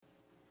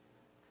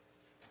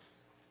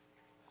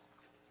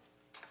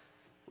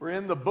We're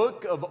in the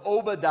book of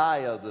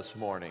Obadiah this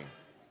morning.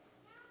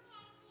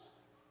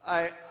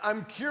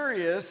 I'm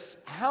curious,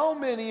 how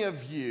many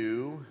of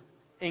you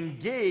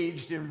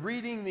engaged in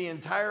reading the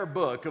entire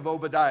book of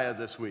Obadiah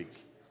this week?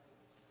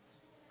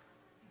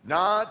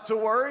 Not to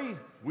worry,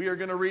 we are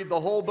going to read the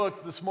whole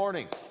book this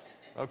morning,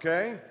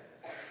 okay?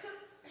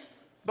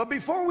 But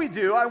before we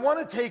do, I want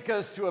to take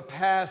us to a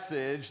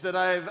passage that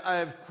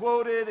I've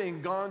quoted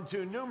and gone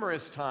to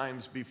numerous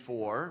times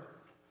before.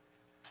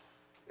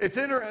 It's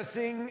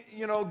interesting,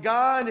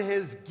 God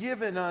has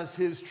given us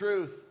His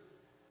truth.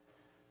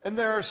 And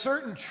there are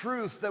certain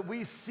truths that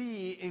we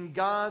see in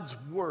God's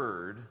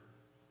Word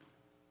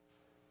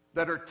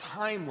that are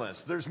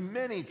timeless. There's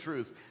many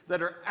truths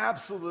that are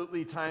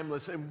absolutely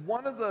timeless. And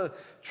one of the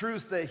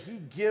truths that He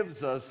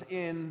gives us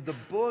in the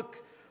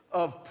book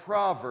of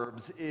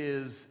Proverbs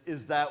is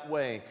that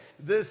way.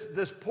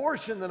 This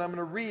portion that I'm going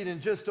to read in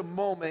just a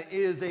moment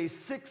is a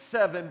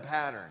 6-7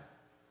 pattern.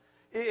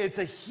 It's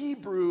a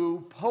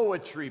Hebrew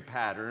poetry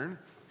pattern,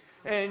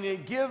 and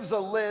it gives a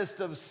list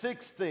of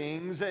 6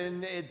 things,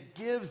 and it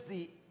gives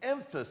the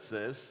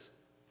emphasis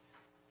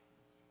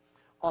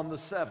on the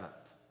 7th.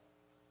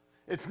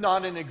 It's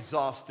not an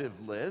exhaustive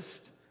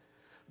list,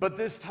 but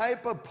this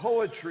type of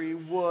poetry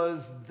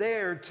was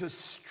there to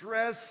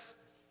stress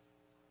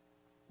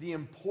the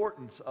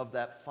importance of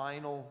that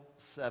final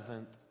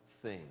 7th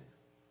thing.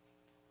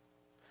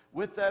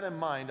 With that in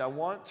mind, I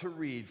want to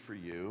read for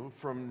you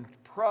from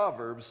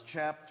Proverbs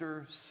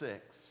chapter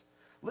 6.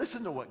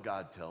 Listen to what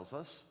God tells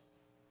us.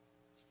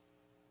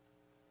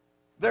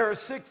 There are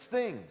 6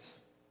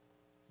 things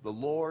the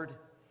Lord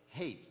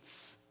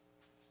hates.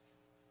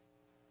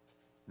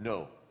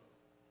 No,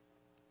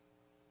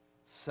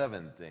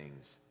 7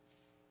 things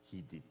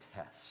He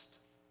detests.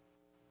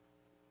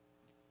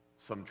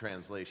 Some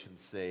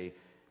translations say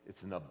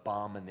it's an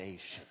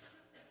abomination.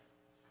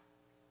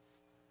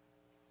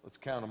 Let's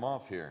count them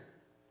off here.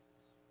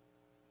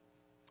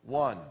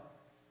 1,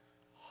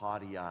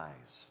 haughty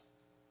eyes.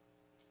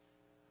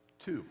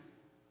 2,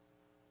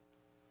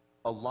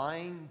 a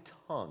lying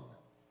tongue.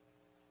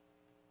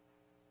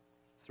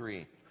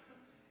 3,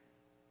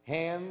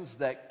 hands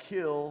that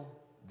kill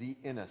the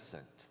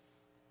innocent.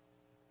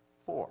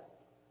 4,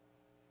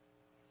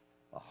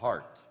 a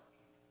heart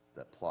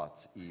that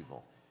plots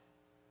evil.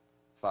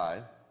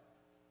 5,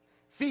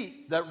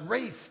 feet that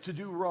race to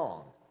do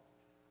wrong.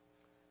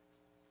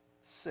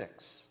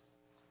 6,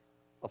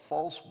 a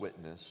false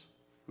witness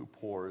who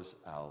pours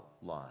out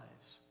lies.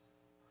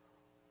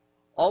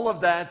 All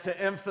of that to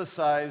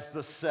emphasize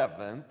the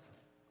 7th,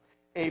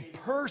 a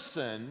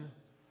person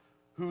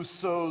who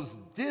sows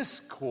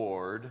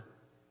discord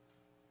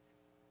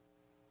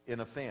in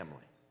a family.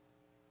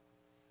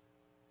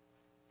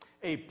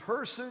 A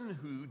person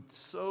who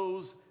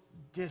sows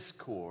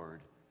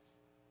discord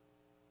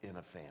in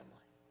a family.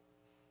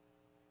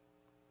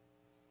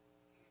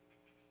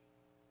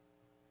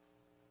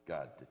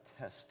 God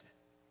detests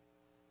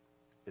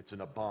it. It's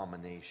an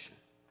abomination.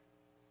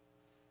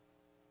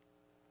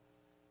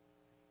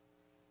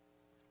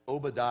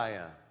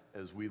 Obadiah,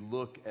 as we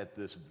look at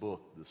this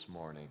book this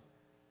morning,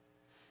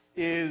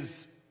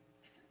 is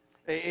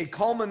a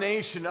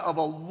culmination of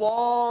a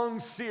long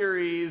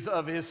series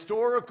of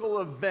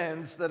historical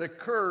events that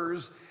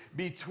occurs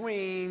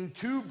between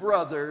 2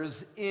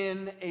 brothers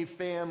in a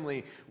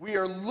family. We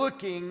are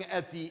looking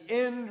at the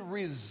end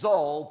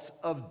result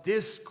of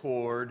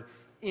discord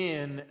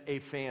in a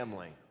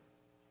family.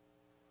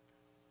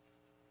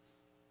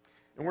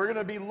 And we're going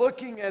to be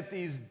looking at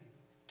these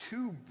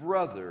 2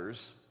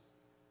 brothers.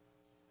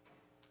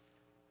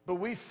 But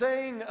we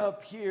sang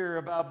up here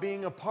about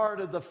being a part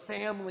of the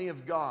family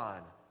of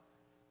God.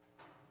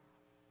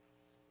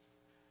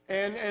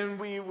 And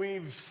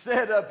we've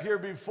said up here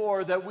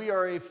before that we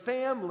are a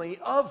family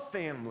of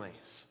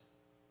families.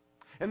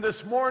 And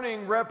this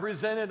morning,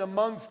 represented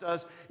amongst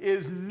us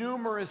is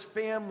numerous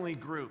family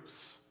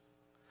groups,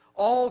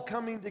 all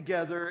coming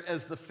together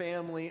as the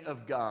family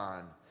of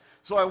God.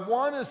 So I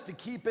want us to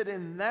keep it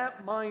in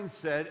that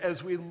mindset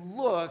as we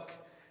look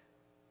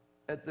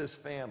at this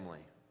family.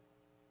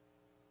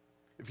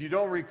 If you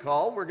don't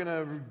recall, we're going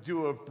to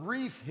do a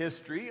brief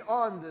history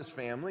on this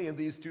family and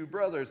these 2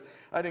 brothers.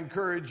 I'd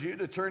encourage you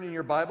to turn in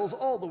your Bibles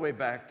all the way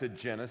back to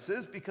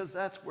Genesis, because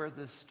that's where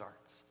this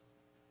starts.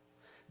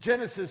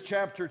 Genesis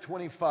chapter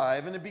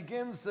 25, and it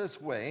begins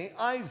this way.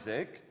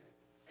 Isaac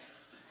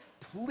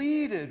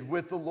pleaded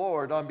with the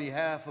Lord on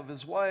behalf of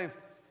his wife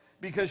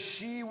because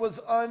she was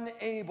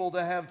unable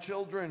to have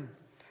children.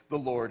 The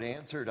Lord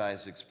answered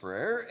Isaac's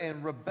prayer,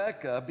 and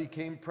Rebekah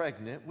became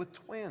pregnant with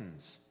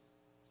twins.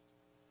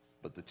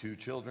 But the 2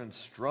 children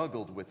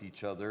struggled with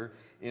each other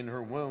in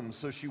her womb.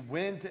 So she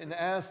went and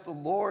asked the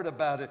Lord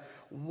about it.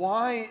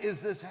 "Why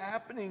is this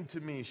happening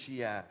to me?"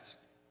 she asked.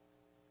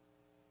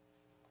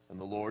 And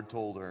the Lord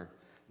told her,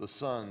 "The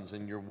sons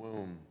in your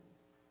womb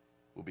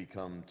will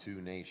become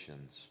 2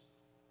 nations.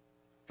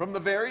 From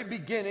the very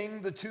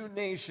beginning, the 2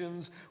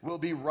 nations will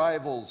be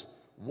rivals.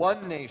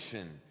 One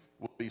nation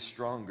will be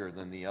stronger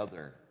than the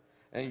other,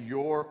 and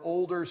your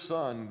older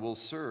son will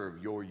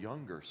serve your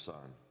younger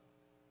son."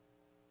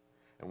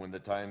 And when the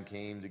time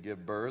came to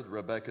give birth,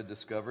 Rebekah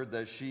discovered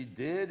that she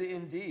did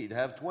indeed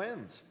have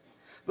twins.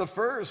 The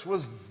first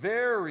was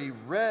very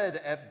red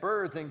at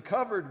birth and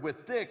covered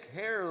with thick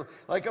hair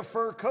like a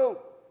fur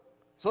coat.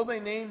 So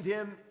they named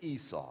him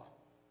Esau.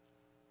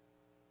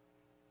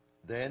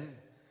 Then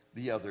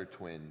the other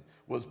twin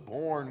was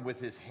born with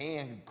his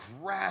hand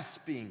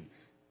grasping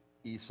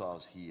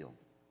Esau's heel.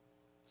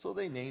 So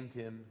they named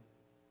him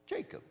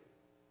Jacob.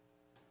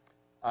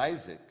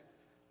 Isaac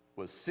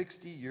was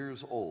 60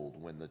 years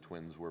old when the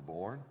twins were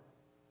born.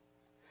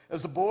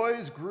 As the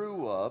boys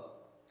grew up,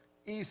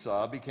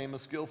 Esau became a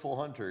skillful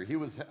hunter. He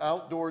was an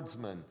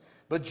outdoorsman.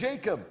 But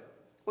Jacob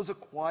was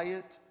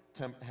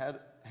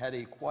had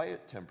a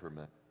quiet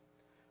temperament,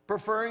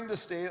 preferring to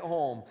stay at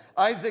home.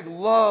 Isaac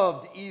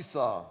loved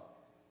Esau.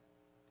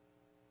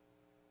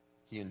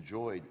 He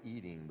enjoyed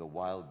eating the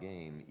wild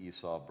game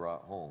Esau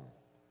brought home.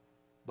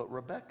 But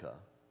Rebekah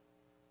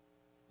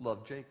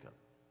loved Jacob.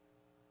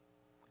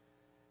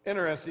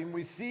 Interesting,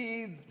 we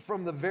see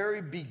from the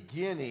very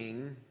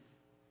beginning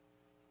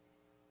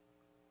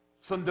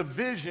some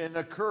division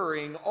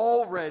occurring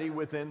already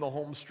within the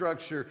home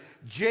structure.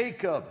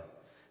 Jacob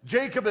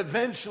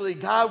eventually,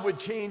 God would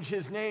change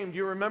his name. Do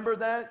you remember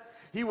that?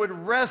 He would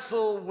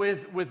wrestle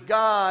with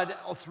God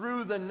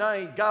through the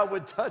night. God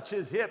would touch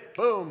his hip,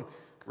 boom,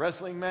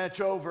 wrestling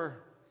match over.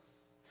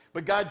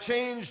 But God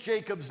changed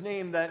Jacob's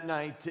name that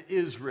night to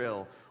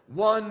Israel,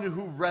 one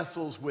who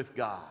wrestles with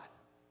God.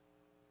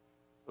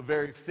 A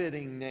very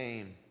fitting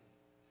name,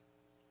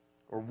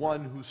 or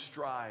one who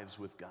strives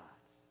with God.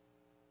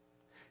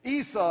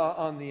 Esau,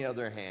 on the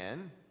other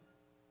hand,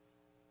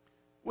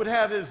 would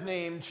have his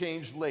name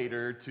changed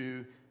later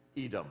to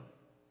Edom,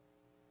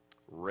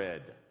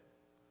 red.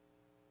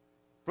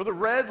 For the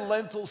red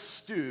lentil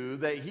stew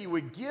that he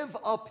would give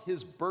up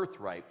his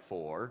birthright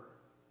for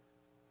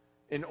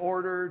in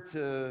order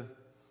to,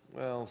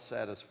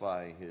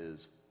 satisfy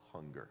his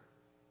hunger.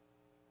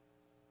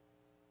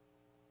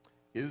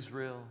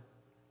 Israel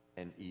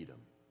and Edom.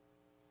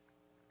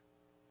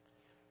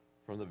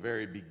 From the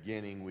very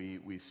beginning,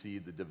 we see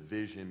the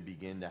division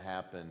begin to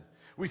happen.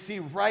 We see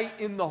right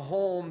in the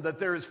home that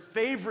there is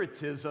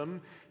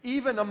favoritism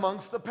even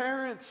amongst the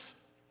parents.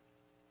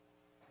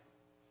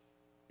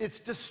 It's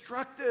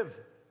destructive.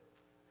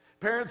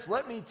 Parents,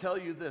 let me tell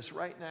you this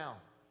right now.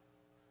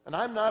 And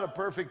I'm not a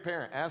perfect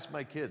parent. Ask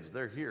my kids.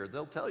 They're here.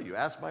 They'll tell you.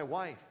 Ask my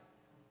wife.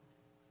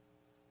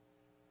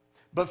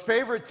 But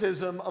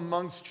favoritism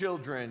amongst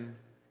children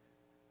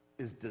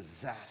is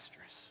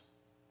disastrous.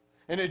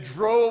 And it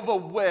drove a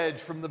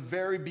wedge from the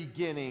very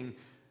beginning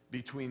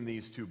between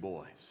these two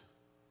boys.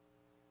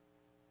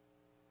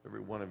 Every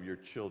one of your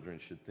children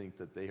should think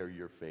that they are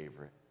your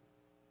favorite.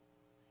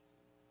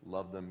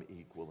 Love them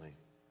equally.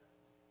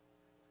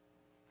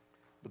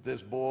 But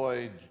this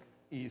boy,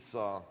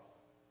 Esau,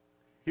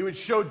 he would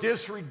show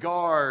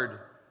disregard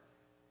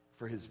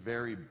for his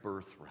very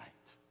birthright.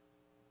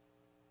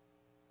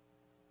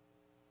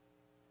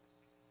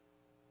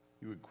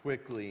 He would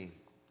quickly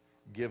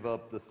give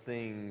up the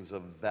things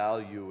of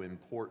value,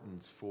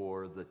 importance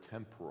for the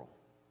temporal.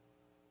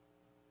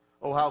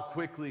 Oh, how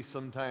quickly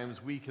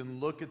sometimes we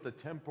can look at the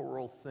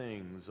temporal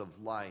things of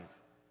life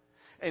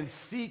and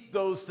seek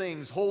those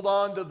things, hold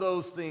on to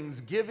those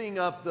things, giving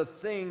up the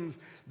things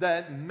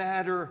that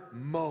matter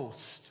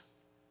most.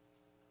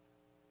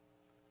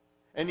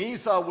 And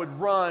Esau would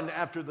run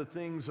after the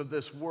things of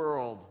this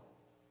world.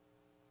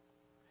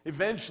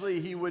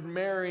 Eventually, he would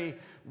marry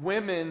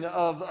women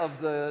of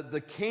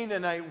the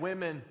Canaanite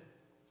women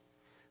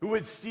who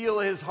would steal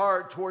his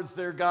heart towards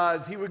their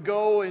gods. He would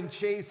go and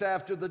chase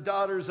after the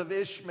daughters of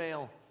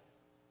Ishmael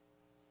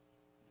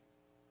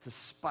to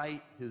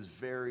spite his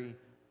very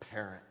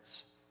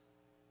parents.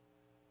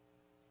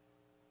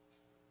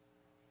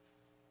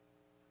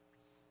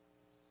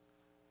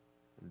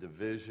 And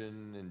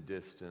division and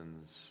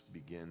distance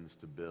begins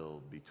to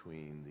build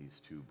between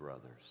these two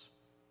brothers.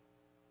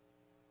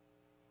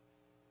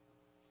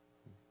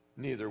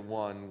 Neither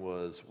one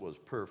was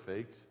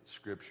perfect.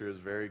 Scripture is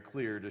very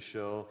clear to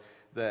show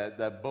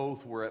that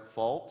both were at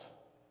fault.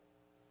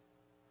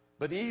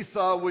 But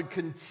Esau would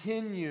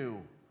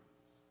continue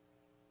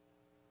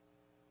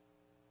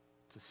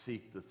to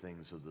seek the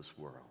things of this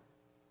world,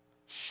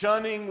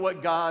 shunning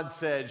what God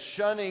said,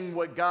 shunning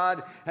what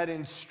God had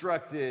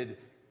instructed.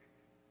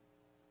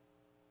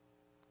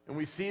 And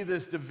we see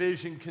this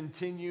division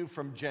continue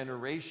from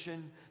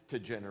generation to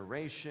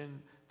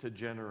generation to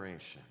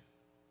generation.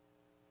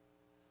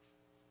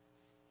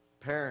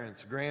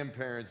 Parents,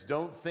 grandparents,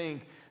 don't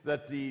think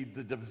that the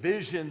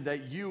division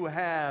that you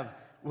have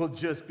will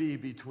just be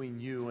between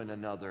you and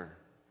another.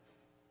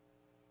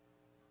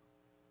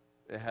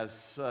 It has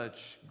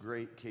such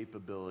great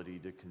capability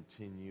to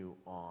continue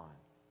on.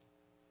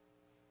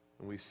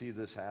 And we see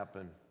this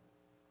happen.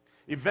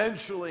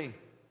 Eventually,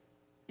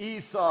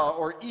 Esau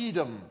or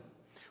Edom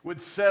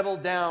would settle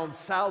down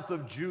south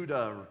of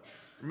Judah.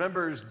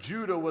 Remember,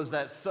 Judah was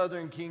that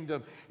southern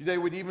kingdom. They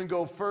would even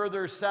go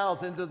further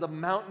south into the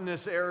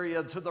mountainous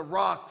area, to the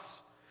rocks.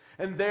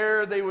 And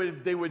there they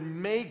would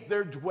make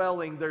their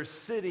dwelling, their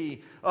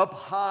city, up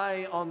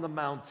high on the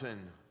mountain,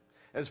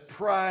 as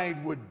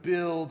pride would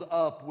build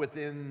up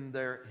within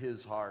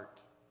his heart.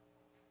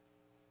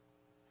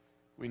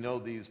 We know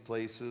these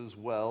places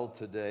well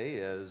today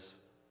as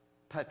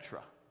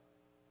Petra,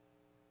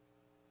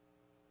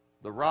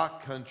 the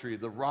rock country,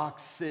 the rock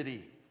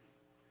city.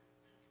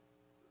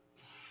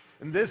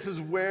 And this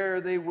is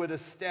where they would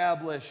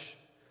establish.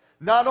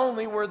 Not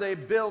only were they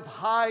built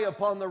high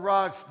upon the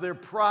rocks, their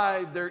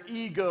pride, their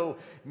ego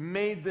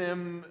made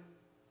them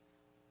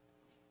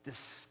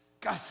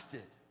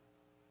disgusted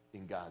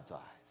in God's eyes.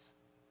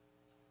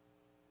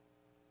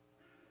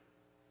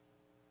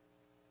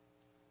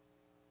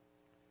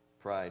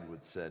 Pride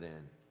would set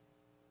in.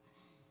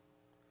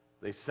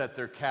 They set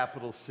their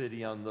capital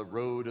city on the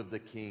road of the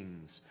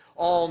kings.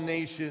 All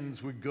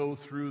nations would go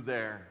through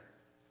there,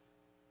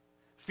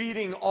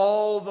 feeding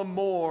all the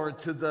more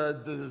to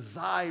the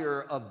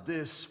desire of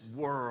this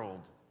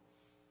world.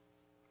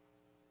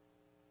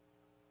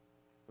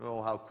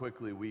 Oh, how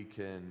quickly we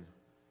can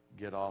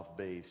get off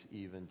base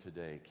even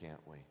today,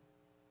 can't we?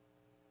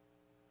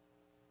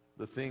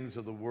 The things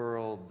of the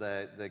world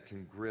that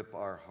can grip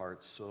our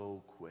hearts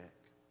so quick.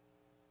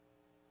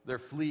 They're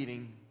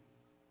fleeting,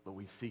 but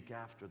we seek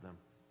after them.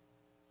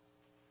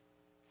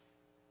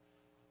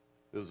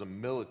 It was a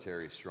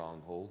military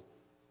stronghold.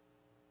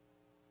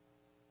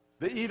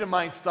 The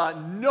Edomites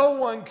thought no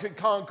one could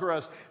conquer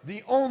us.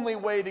 The only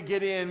way to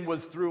get in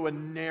was through a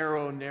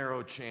narrow,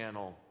 narrow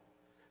channel.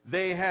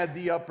 They had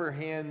the upper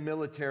hand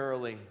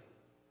militarily,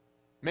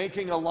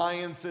 making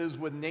alliances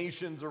with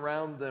nations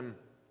around them.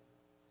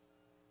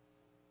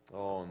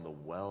 Oh, and the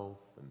wealth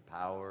and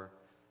power.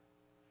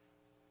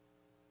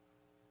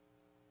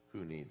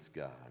 Who needs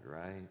God,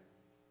 right?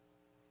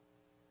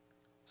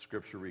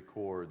 Scripture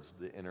records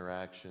the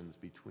interactions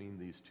between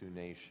these two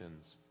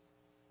nations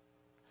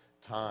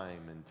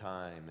time and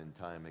time and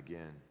time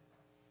again.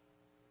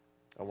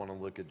 I want to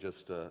look at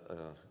just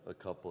a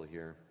couple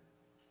here.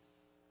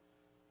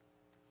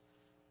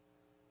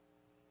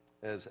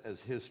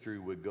 As history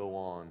would go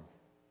on,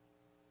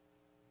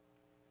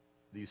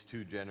 these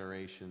two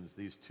generations,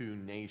 these two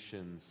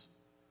nations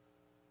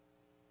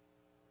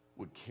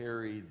would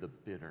carry the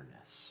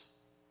bitterness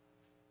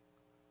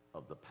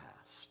of the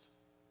past.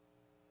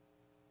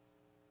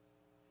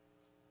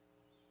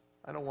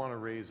 I don't want a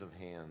raise of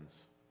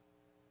hands,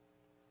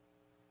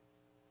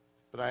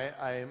 but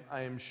I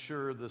am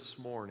sure this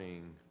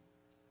morning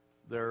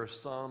there are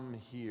some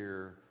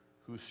here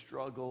who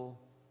struggle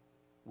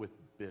with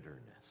bitterness.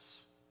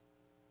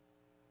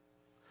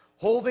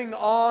 Holding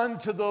on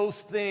to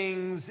those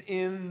things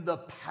in the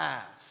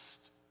past.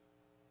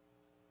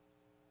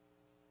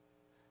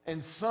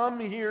 And some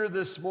here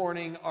this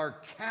morning are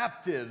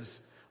captives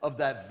of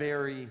that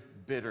very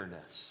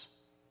bitterness.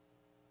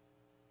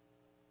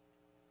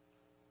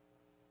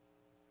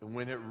 And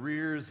when it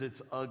rears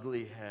its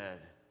ugly head,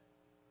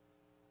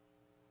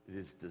 it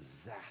is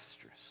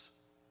disastrous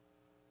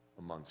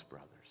amongst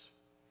brothers.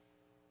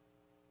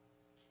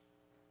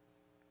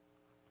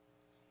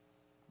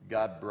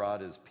 God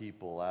brought his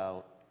people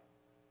out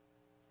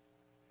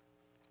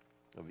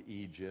of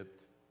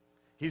Egypt.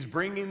 He's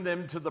bringing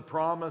them to the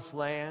promised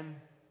land.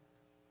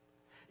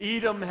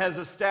 Edom has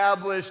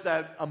established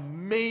that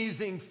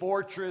amazing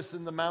fortress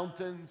in the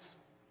mountains.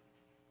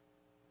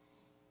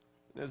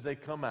 And as they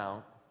come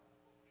out,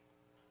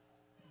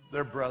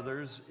 their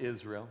brothers,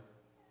 Israel,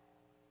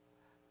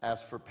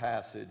 ask for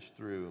passage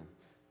through.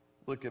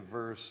 Look at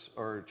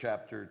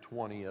chapter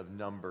 20 of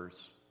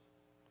Numbers.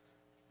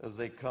 As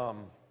they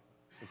come,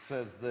 it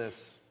says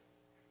this,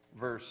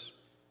 verse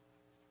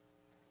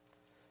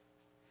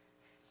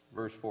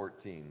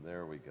 14.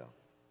 There we go.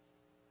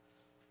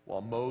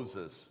 While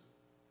Moses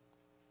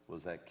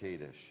was at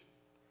Kadesh,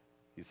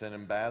 he sent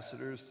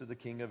ambassadors to the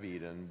king of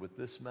Edom with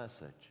this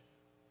message.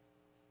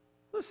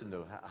 Listen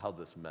to how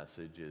this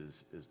message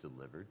is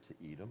delivered to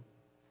Edom.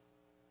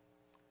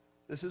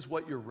 This is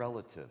what your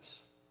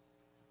relatives,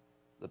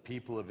 the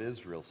people of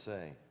Israel,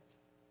 say.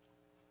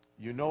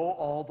 You know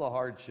all the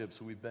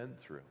hardships we've been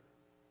through.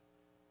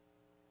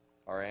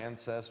 Our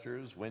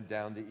ancestors went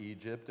down to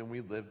Egypt and we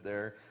lived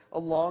there a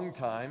long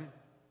time.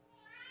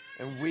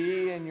 And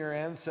we and your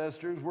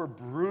ancestors were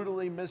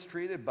brutally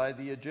mistreated by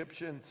the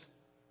Egyptians.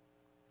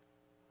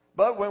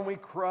 But when we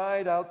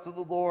cried out to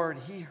the Lord,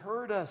 he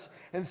heard us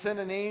and sent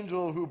an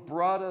angel who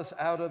brought us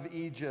out of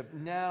Egypt.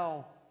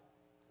 Now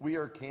we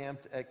are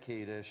camped at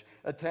Kadesh,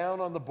 a town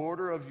on the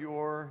border of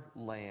your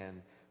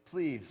land.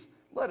 Please,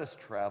 let us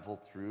travel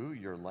through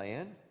your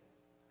land.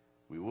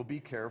 We will be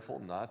careful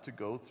not to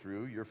go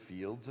through your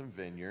fields and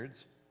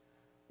vineyards.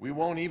 We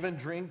won't even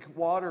drink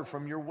water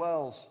from your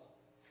wells.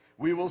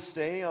 We will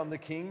stay on the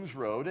king's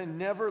road and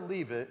never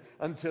leave it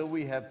until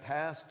we have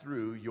passed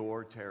through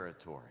your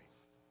territory.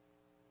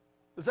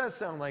 Does that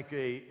sound like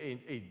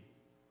a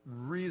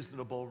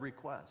reasonable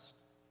request?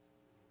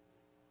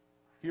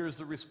 Here's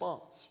the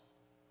response.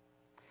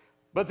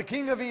 But the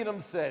king of Edom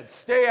said,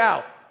 stay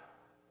out.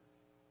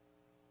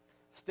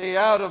 Stay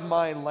out of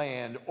my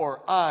land,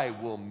 or I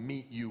will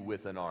meet you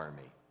with an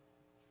army.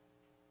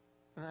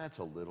 That's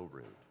a little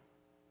rude.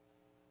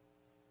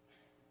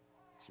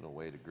 It's no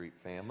way to greet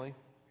family.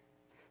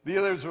 The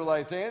other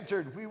Israelites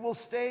answered, we will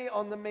stay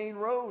on the main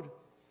road.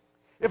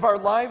 If our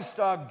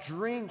livestock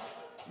drink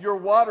your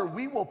water,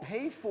 we will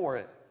pay for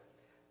it.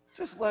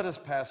 Just let us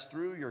pass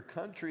through your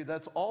country.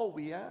 That's all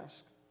we ask.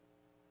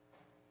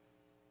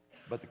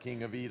 But the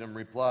king of Edom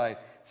replied,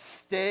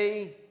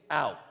 stay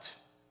out.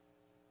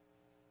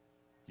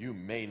 You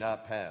may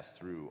not pass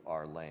through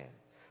our land.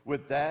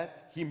 With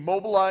that, he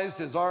mobilized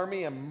his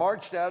army and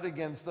marched out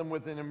against them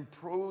with an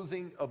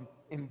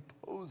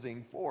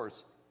imposing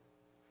force.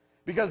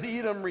 Because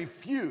Edom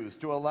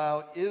refused to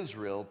allow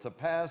Israel to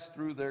pass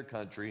through their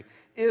country,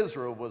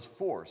 Israel was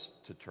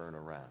forced to turn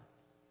around.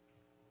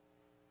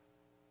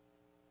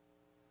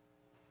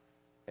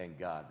 And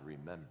God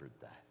remembered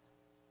that.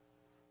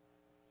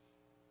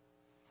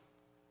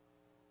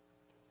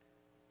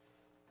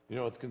 You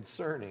know, it's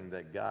concerning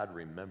that God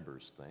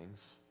remembers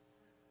things.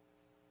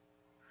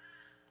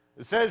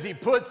 It says he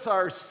puts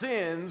our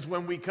sins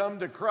when we come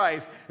to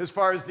Christ as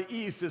far as the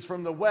east is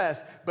from the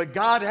west, but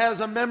God has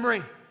a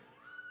memory.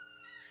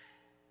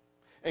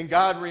 And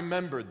God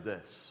remembered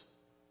this.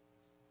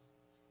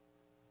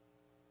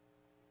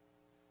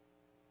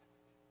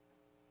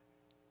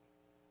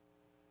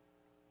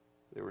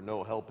 They were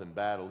no help in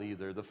battle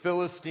either. The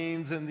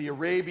Philistines and the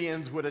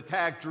Arabians would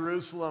attack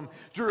Jerusalem.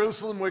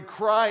 Jerusalem would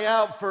cry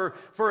out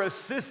for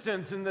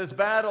assistance in this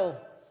battle.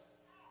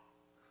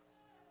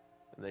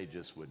 And they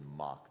just would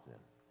mock them.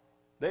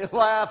 They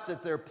laughed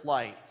at their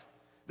plight.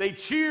 They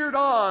cheered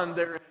on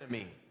their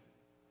enemy.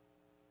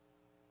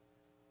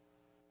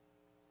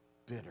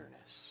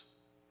 Bitterness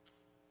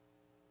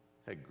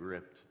had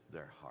gripped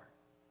their heart.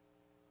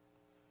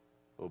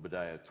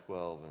 Obadiah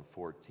 12 and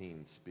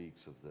 14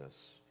 speaks of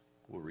this.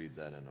 We'll read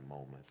that in a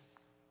moment.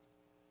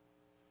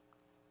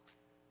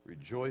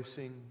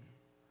 Rejoicing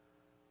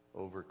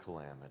over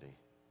calamity.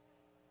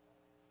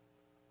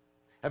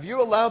 Have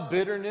you allowed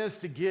bitterness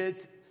to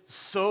get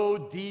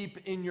so deep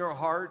in your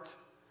heart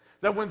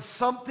that when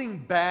something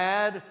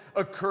bad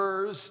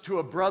occurs to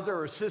a brother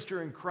or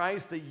sister in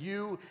Christ that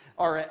you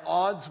are at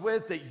odds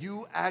with, that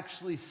you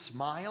actually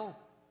smile?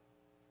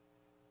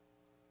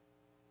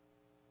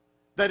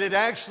 That it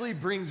actually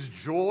brings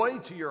joy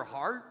to your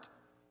heart?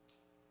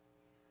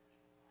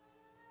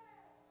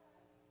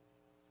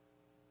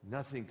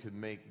 Nothing could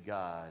make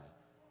God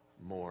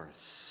more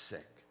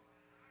sick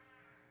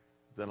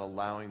than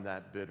allowing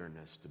that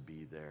bitterness to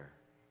be there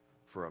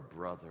for a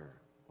brother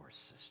or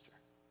sister.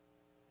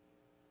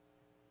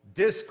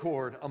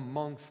 Discord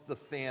amongst the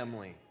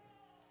family.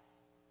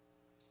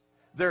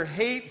 Their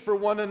hate for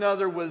one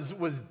another was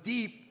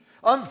deep.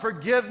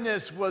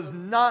 Unforgiveness was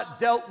not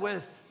dealt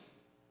with.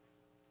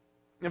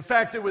 In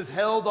fact, it was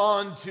held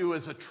on to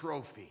as a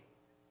trophy.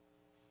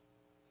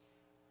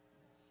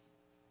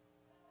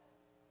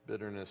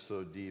 Bitterness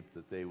so deep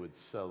that they would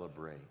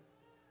celebrate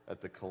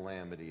at the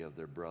calamity of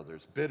their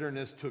brothers.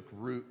 Bitterness took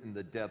root in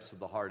the depths of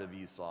the heart of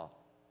Esau.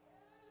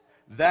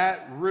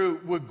 That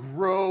root would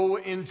grow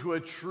into a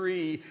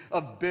tree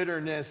of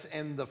bitterness,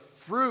 and the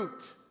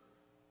fruit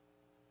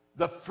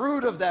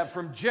of that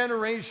from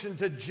generation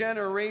to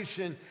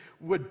generation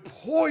would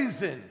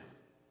poison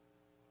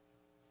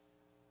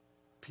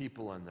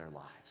people in their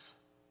lives.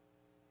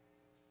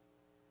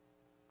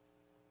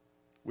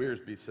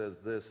 Wiersbe says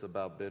this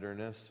about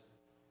bitterness.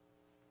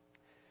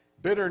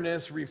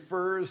 Bitterness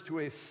refers to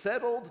a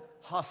settled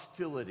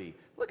hostility.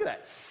 Look at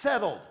that,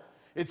 settled.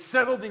 It's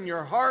settled in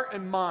your heart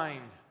and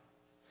mind.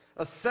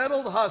 A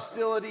settled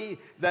hostility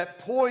that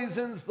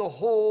poisons the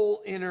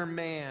whole inner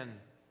man.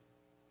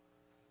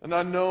 An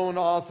unknown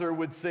author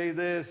would say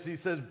this. He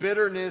says,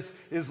 bitterness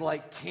is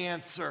like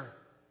cancer.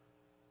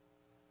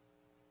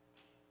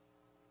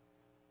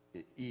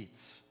 It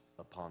eats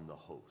upon the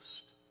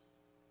host.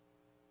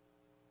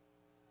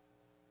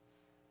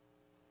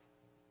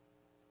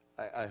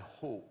 I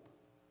hope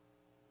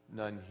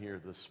none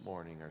here this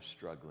morning are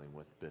struggling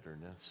with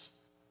bitterness.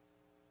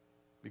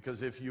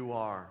 Because if you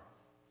are,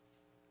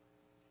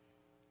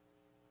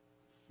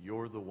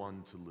 you're the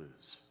one to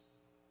lose.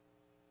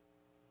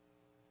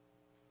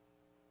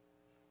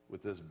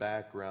 With this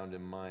background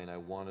in mind, I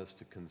want us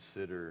to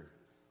consider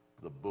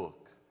the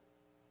book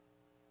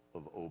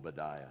of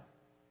Obadiah.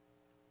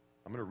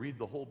 I'm going to read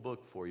the whole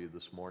book for you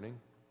this morning.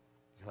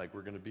 You're like,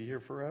 we're going to be here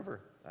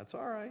forever. That's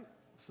all right.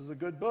 This is a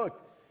good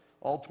book.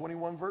 All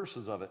 21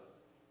 verses of it.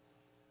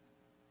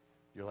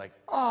 You're like,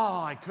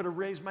 oh, I could have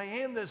raised my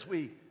hand this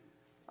week.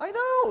 I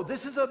know,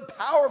 this is a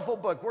powerful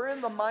book. We're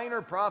in the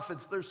minor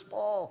prophets. They're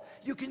small.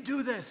 You can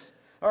do this.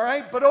 All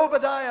right? But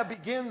Obadiah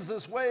begins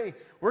this way.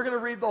 We're going to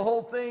read the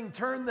whole thing.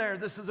 Turn there.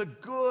 This is a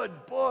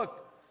good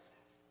book.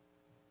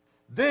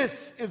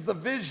 This is the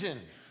vision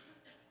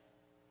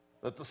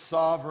that the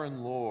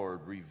sovereign Lord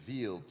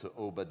revealed to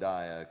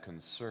Obadiah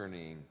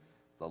concerning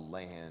the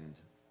land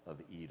of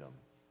Edom.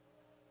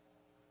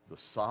 The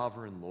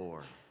sovereign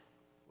Lord.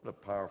 What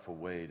a powerful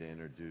way to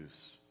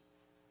introduce.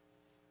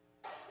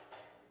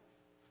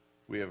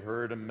 We have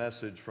heard a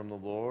message from the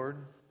Lord.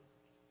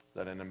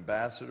 that an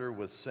ambassador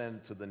was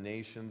sent to the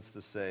nations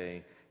to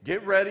say,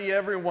 "Get ready,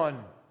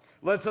 everyone.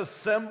 Let's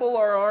assemble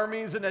our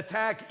armies and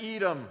attack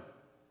Edom."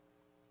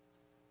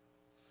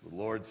 The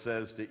Lord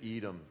says to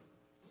Edom,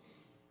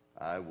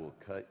 "I will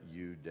cut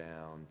you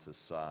down to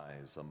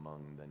size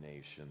among the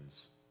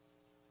nations.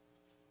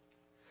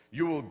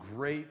 You will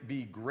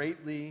be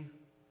greatly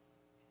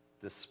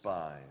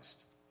despised.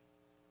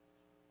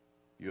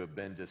 You have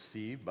been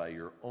deceived by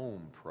your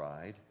own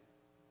pride,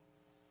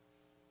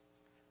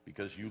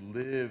 because you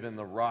live in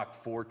the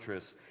rock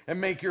fortress and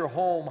make your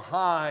home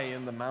high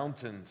in the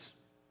mountains.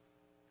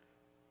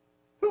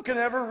 Who can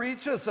ever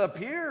reach us up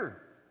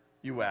here?"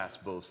 you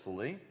ask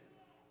boastfully.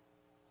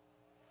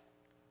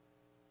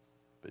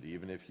 But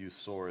even if you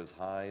soar as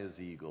high as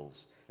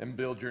eagles and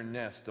build your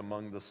nest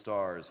among the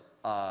stars,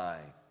 I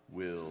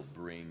will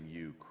bring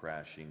you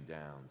crashing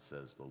down,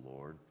 says the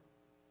Lord.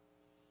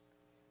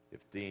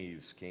 If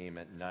thieves came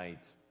at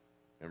night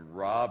and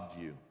robbed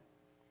you,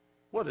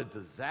 what a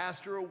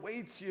disaster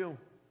awaits you.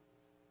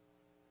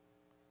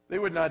 They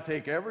would not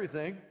take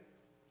everything.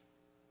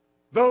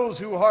 Those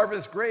who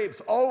harvest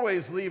grapes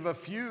always leave a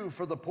few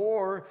for the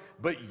poor,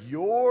 but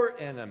your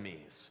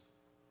enemies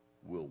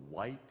will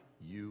wipe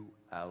you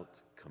out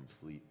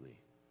completely.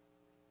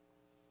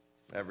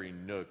 Every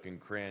nook and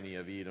cranny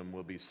of Edom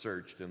will be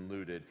searched and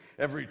looted.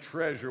 Every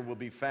treasure will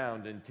be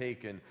found and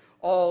taken.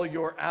 All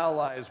your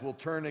allies will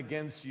turn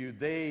against you.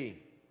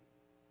 They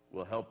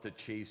will help to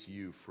chase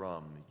you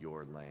from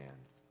your land.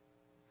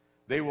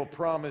 They will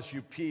promise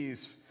you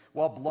peace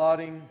while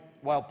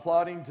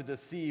plotting to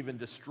deceive and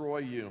destroy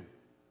you.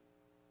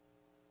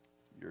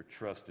 Your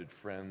trusted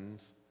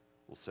friends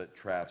will set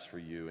traps for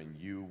you, and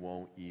you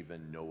won't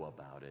even know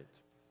about it.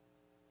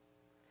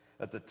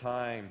 At the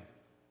time,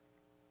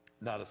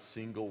 not a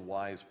single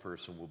wise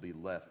person will be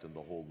left in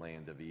the whole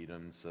land of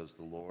Edom, says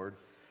the Lord.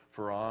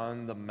 For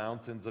on the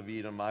mountains of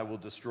Edom I will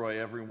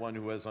destroy everyone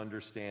who has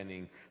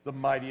understanding. The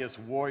mightiest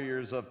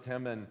warriors of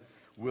Teman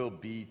will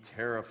be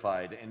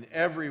terrified, and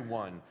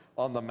everyone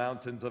on the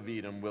mountains of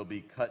Edom will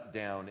be cut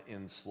down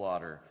in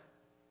slaughter.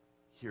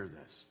 Hear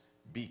this.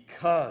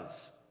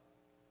 Because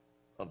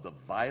of the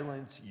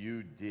violence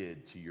you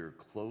did to your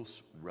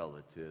close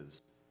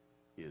relatives,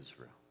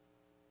 Israel,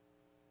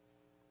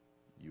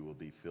 you will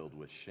be filled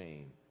with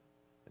shame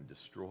and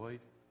destroyed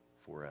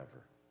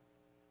forever.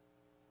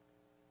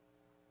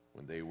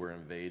 When they were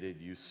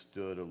invaded, you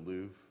stood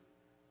aloof,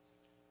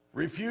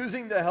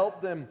 refusing to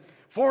help them.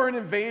 Foreign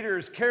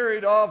invaders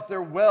carried off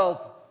their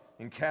wealth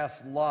and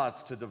cast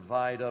lots to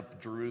divide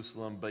up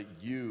Jerusalem, but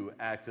you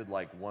acted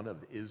like one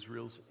of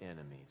Israel's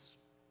enemies.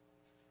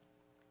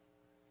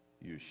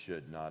 You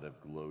should not have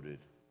gloated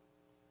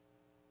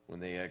when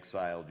they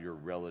exiled your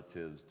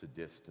relatives to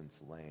distant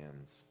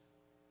lands.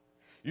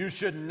 You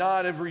should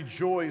not have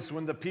rejoiced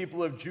when the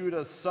people of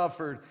Judah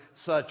suffered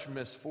such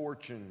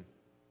misfortune.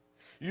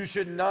 You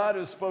should not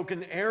have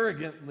spoken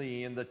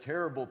arrogantly in the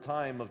terrible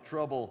time of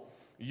trouble.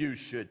 You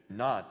should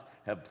not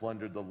have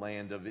plundered the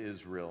land of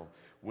Israel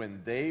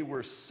when they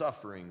were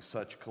suffering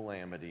such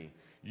calamity.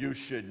 You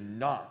should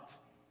not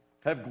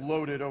have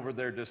gloated over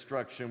their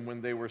destruction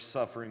when they were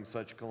suffering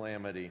such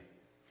calamity.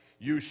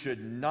 You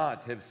should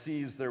not have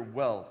seized their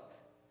wealth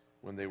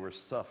when they were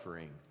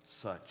suffering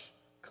such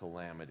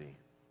calamity.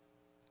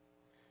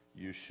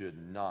 You should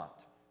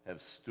not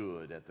have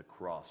stood at the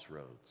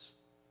crossroads,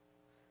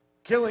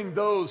 killing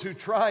those who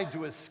tried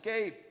to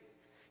escape.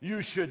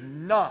 You should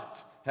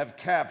not have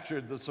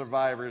captured the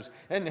survivors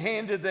and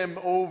handed them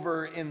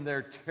over in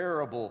their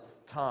terrible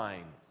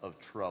time of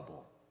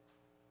trouble.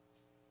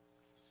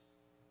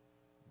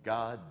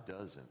 God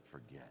doesn't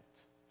forget.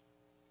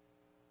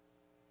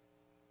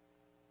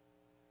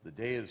 The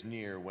day is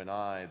near when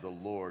I, the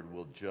Lord,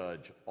 will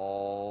judge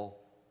all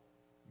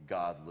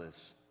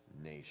godless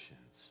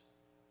nations.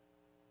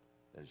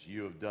 As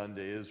you have done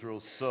to Israel,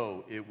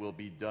 so it will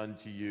be done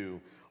to you.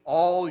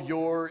 All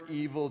your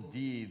evil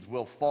deeds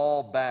will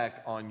fall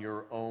back on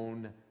your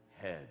own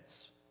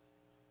heads.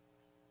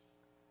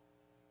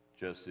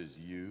 Just as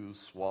you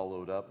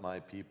swallowed up my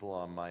people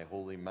on my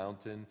holy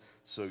mountain,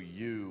 so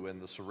you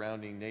and the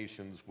surrounding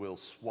nations will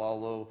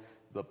swallow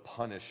the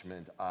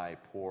punishment I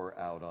pour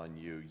out on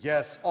you.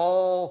 Yes,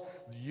 all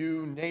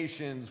you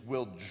nations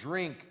will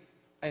drink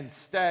and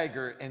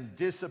stagger and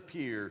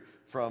disappear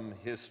from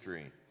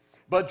history.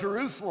 But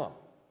Jerusalem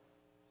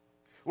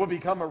will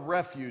become a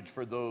refuge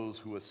for those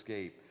who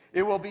escape.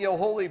 It will be a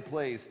holy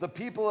place. The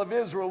people of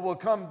Israel will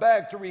come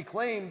back to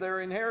reclaim their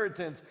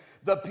inheritance.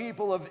 The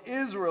people of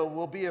Israel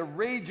will be a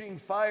raging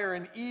fire,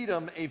 and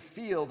Edom a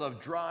field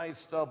of dry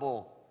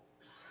stubble.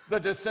 The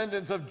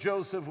descendants of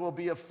Joseph will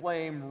be a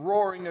flame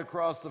roaring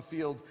across the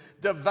fields,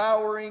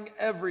 devouring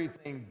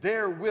everything.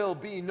 There will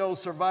be no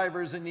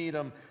survivors in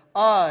Edom.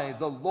 I,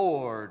 the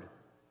Lord,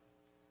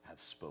 have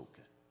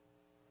spoken.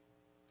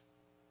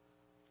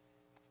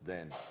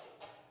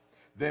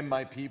 Then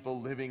my people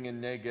living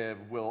in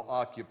Negev will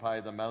occupy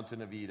the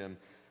mountain of Edom.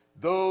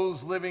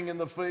 Those living in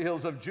the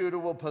foothills of Judah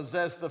will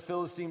possess the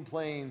Philistine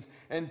plains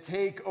and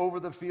take over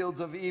the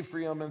fields of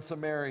Ephraim and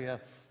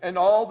Samaria. And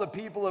all the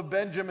people of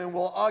Benjamin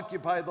will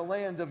occupy the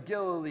land of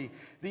Galilee.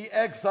 The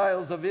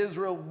exiles of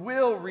Israel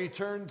will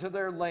return to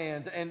their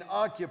land and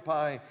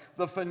occupy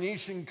the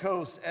Phoenician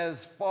coast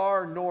as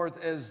far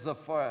north as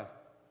Zephareth.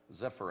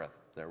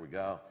 There we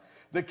go.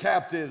 The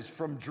captives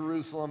from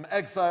Jerusalem,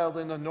 exiled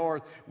in the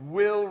north,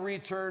 will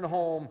return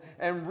home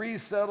and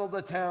resettle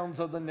the towns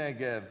of the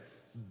Negev.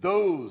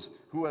 Those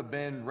who have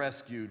been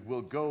rescued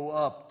will go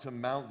up to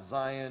Mount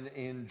Zion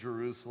in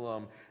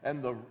Jerusalem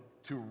and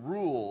to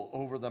rule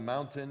over the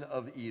mountain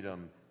of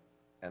Edom,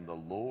 and the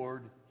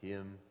Lord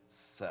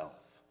himself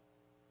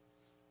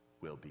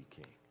will be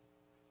king.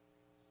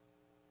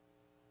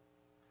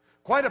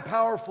 Quite a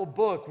powerful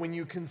book when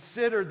you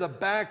consider the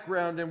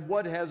background and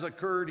what has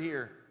occurred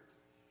here.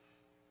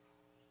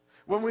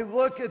 When we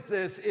look at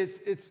this,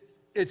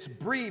 it's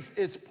brief,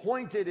 it's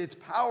pointed, it's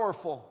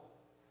powerful.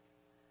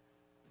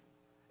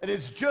 And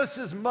it's just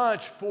as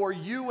much for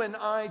you and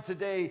I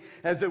today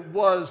as it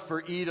was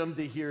for Edom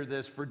to hear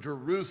this, for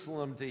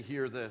Jerusalem to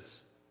hear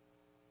this.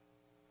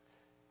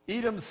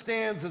 Edom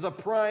stands as a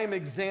prime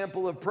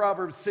example of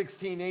Proverbs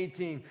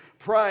 16:18.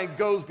 Pride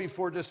goes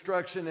before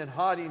destruction and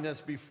haughtiness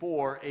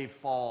before a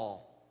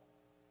fall.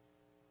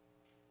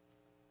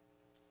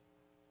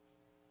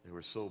 They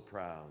were so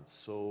proud,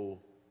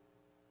 so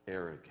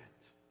arrogant,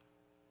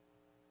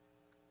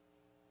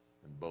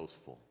 and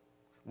boastful.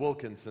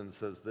 Wilkinson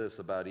says this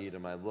about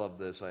Edom. I love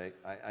this. I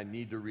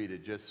need to read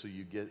it just so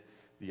you get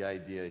the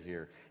idea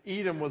here.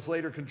 Edom was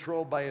later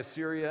controlled by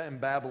Assyria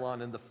and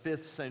Babylon in the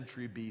 5th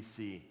century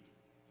BC.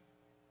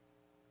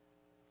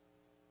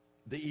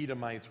 The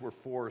Edomites were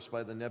forced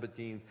by the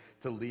Nabateans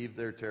to leave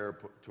their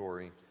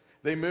territory.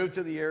 They moved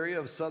to the area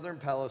of southern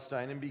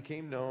Palestine and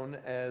became known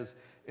as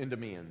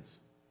Edomians.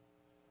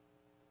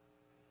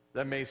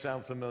 That may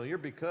sound familiar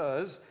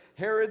because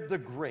Herod the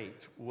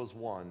Great was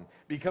one,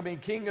 becoming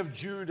king of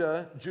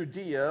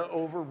Judea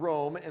over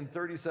Rome in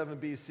 37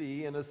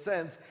 BC. In a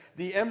sense,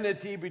 the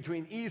enmity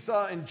between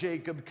Esau and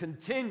Jacob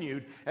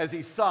continued as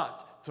he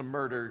sought to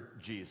murder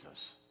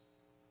Jesus.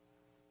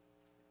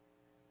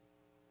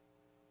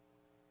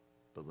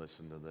 But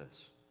listen to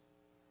this.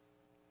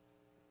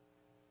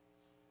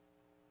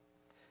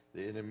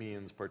 The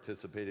Edomians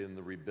participated in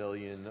the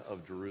rebellion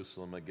of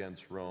Jerusalem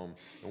against Rome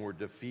and were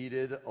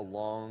defeated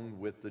along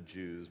with the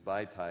Jews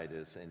by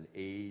Titus in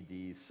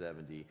AD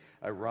 70.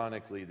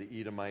 Ironically, the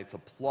Edomites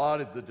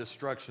applauded the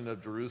destruction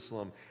of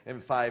Jerusalem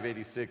in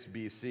 586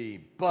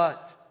 BC,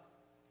 but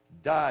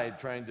died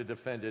trying to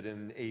defend it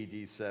in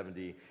AD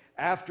 70.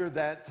 After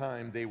that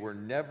time, they were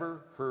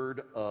never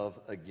heard of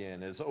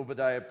again. As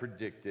Obadiah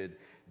predicted,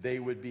 they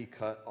would be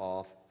cut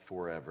off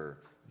forever.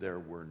 There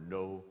were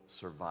no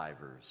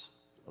survivors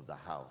of the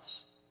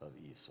house of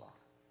Esau.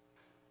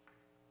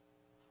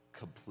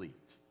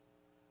 Complete.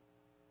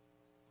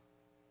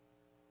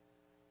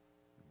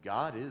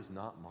 God is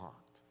not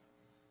mocked.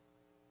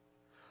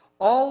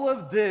 All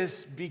of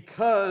this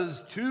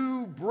because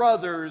two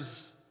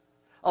brothers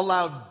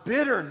allowed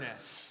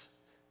bitterness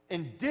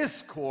and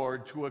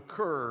discord to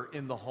occur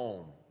in the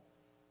home.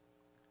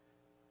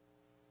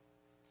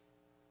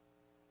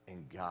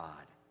 And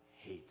God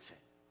hates it.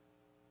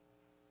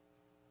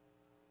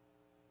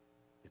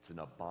 It's an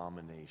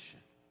abomination.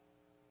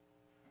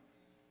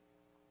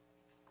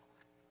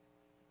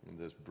 In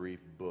this brief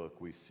book,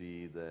 we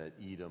see that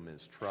Edom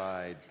is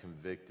tried,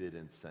 convicted,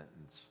 and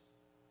sentenced.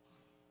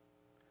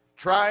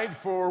 Tried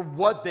for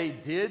what they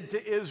did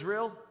to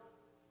Israel,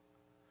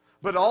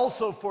 but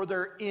also for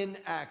their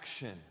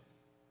inaction,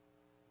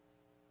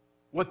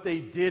 what they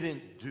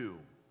didn't do.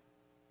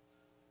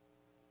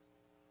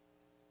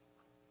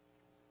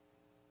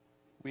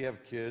 We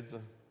have kids,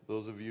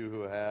 those of you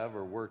who have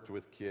or worked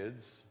with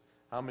kids.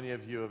 How many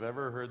of you have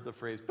ever heard the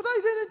phrase, "But I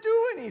didn't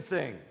do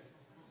anything"?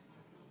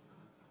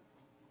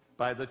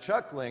 By the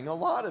chuckling, a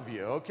lot of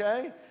you,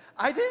 okay?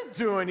 I didn't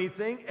do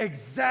anything.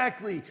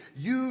 Exactly.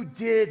 You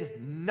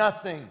did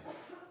nothing.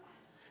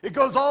 It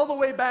goes all the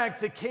way back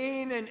to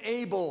Cain and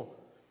Abel,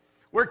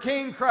 where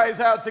Cain cries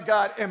out to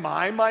God, "Am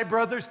I my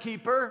brother's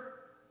keeper?"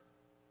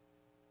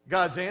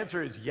 God's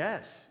answer is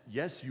yes.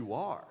 Yes, you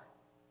are.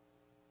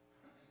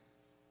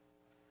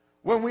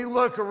 When we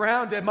look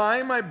around, am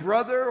I my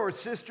brother or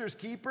sister's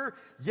keeper?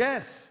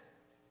 Yes.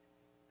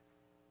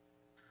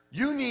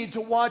 You need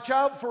to watch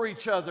out for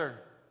each other.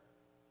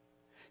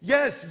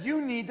 Yes, you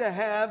need to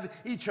have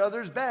each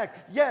other's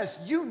back. Yes,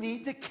 you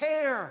need to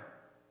care.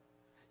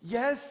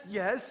 Yes,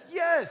 yes,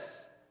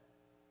 yes.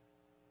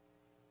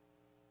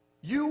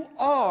 You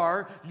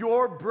are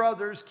your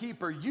brother's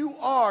keeper. You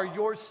are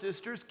your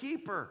sister's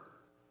keeper.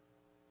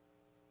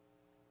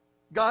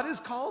 God has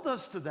called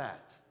us to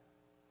that.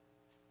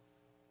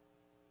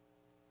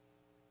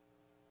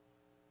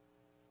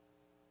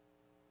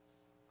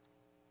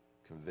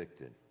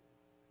 Convicted.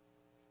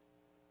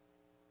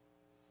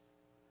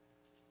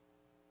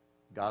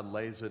 God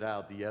lays it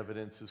out. The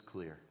evidence is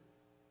clear.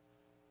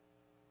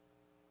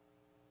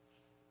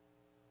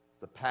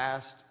 The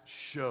past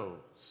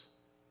shows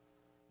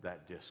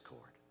that discord,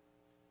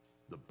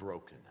 the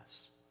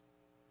brokenness.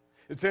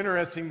 It's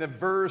interesting that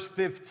verse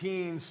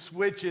 15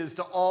 switches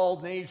to all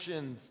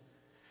nations.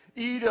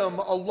 Edom,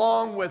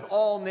 along with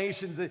all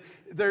nations,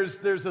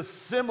 there's a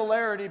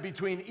similarity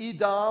between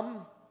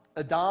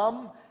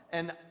Adam,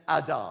 and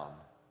Adam.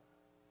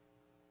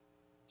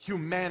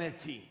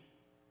 Humanity.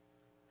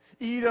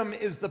 Edom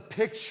is the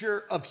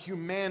picture of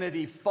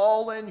humanity,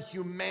 fallen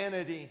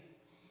humanity.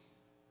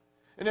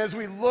 And as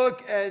we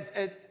look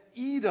at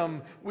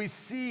Edom, we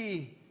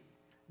see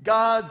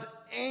God's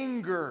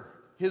anger,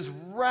 his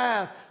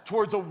wrath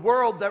towards a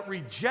world that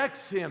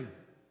rejects him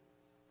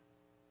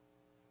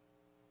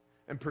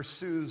and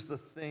pursues the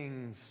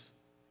things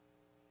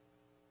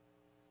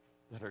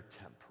that are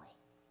temporal,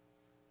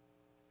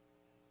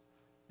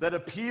 that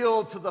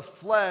appeal to the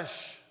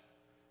flesh,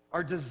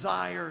 our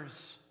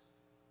desires.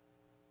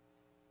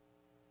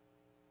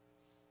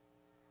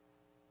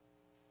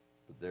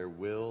 But there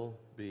will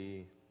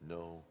be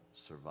no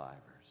survivors.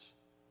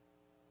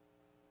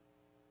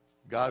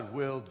 God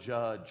will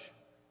judge,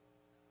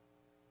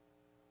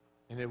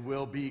 and it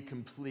will be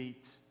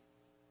complete.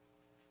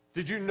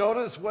 Did you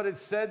notice what it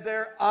said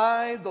there?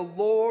 I, the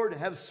Lord,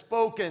 have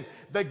spoken.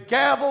 The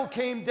gavel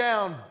came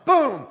down.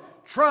 Boom!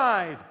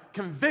 Tried,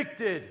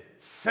 convicted,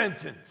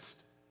 sentenced.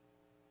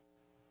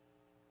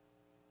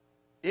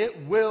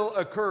 It will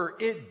occur.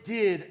 It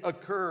did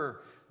occur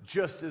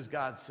just as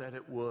God said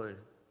it would.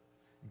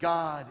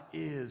 God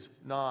is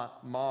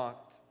not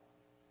mocked.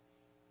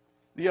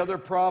 The other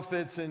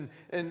prophets and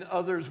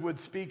others would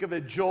speak of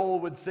it. Joel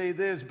would say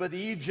this, but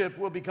Egypt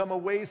will become a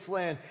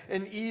wasteland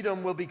and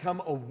Edom will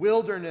become a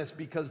wilderness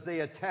because they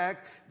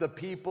attacked the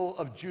people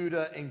of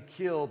Judah and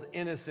killed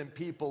innocent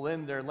people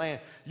in their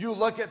land. You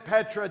look at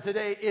Petra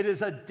today, it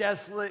is a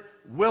desolate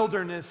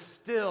wilderness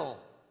still.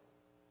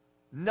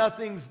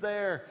 Nothing's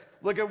there.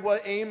 Look at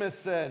what Amos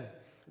said.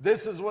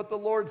 This is what the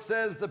Lord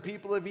says, the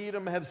people of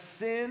Edom have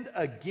sinned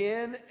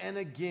again and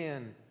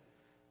again,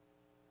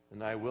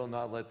 and I will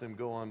not let them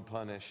go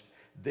unpunished.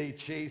 They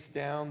chased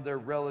down their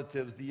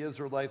relatives, the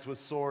Israelites, with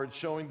swords,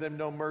 showing them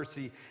no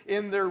mercy.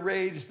 In their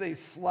rage, they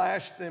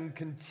slashed them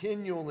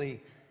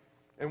continually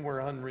and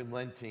were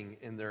unrelenting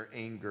in their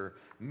anger.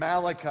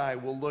 Malachi,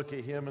 we'll look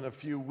at him in a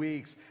few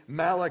weeks.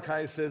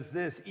 Malachi says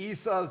this,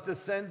 Esau's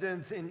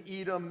descendants in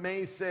Edom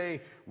may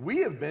say,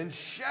 we have been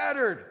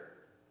shattered,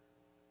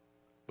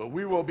 but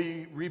we will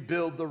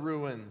rebuild the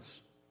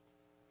ruins.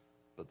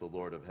 But the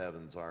Lord of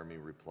heaven's army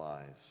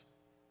replies,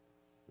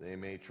 they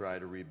may try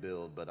to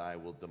rebuild, but I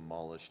will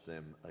demolish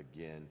them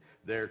again.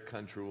 Their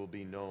country will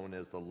be known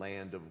as the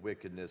land of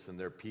wickedness, and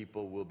their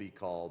people will be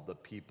called the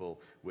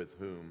people with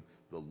whom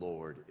the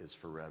Lord is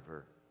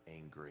forever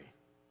angry.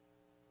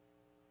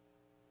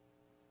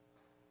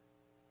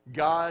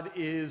 God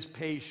is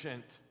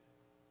patient,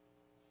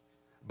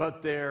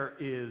 but there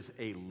is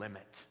a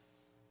limit.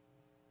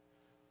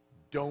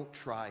 Don't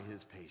try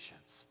his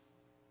patience.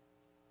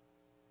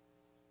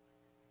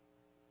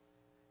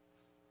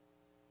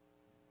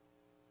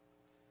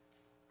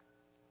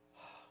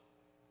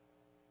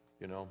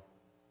 You know,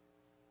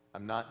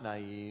 I'm not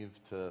naive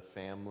to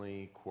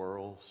family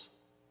quarrels,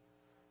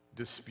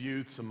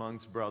 disputes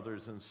amongst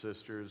brothers and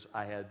sisters.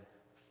 I had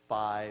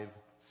 5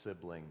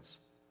 siblings.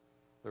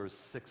 There were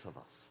 6 of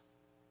us.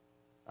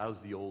 I was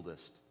the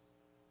oldest.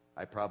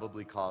 I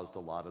probably caused a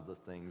lot of the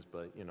things,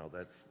 but, you know,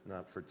 that's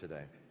not for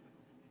today.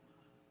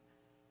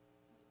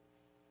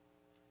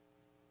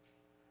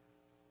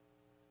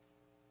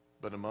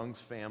 But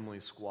amongst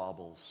family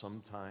squabbles,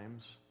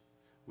 sometimes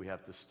we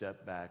have to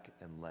step back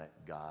and let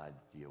God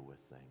deal with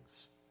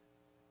things.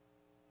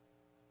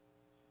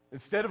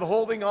 Instead of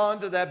holding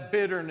on to that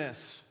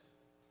bitterness,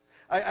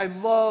 I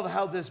love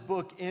how this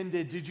book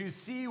ended. Did you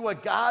see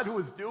what God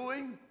was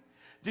doing?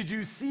 Did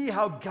you see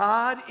how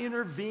God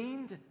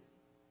intervened?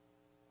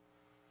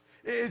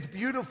 It's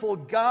beautiful.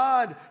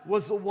 God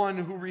was the one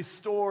who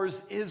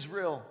restores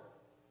Israel.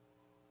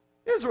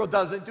 Israel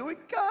doesn't do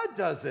it. God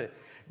does it.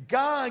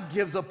 God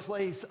gives a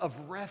place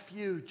of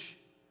refuge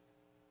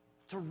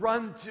to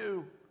run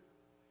to.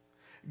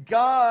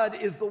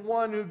 God is the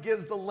one who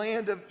gives the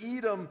land of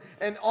Edom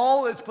and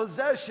all its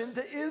possession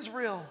to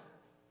Israel.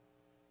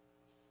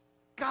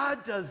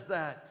 God does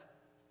that.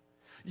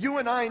 You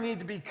and I need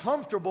to be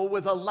comfortable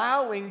with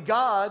allowing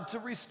God to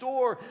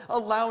restore,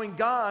 allowing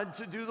God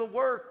to do the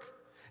work.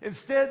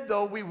 Instead,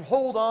 though, we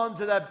hold on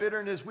to that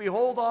bitterness, we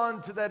hold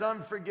on to that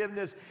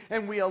unforgiveness,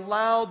 and we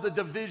allow the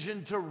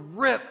division to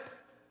rip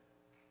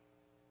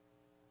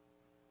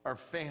our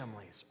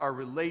families, our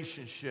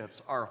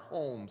relationships, our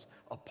homes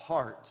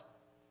apart.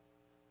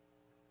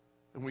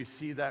 And we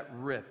see that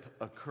rip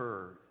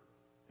occur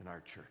in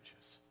our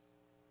churches.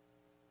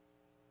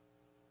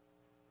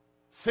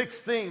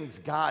 6 things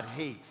God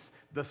hates.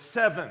 The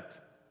 7th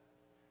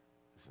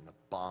is an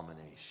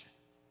abomination.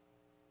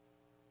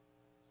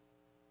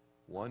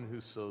 One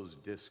who sows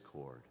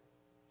discord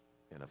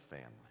in a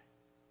family.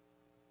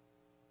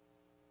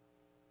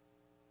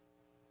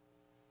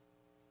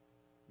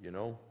 You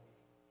know,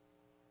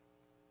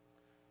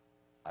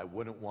 I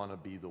wouldn't want to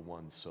be the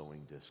one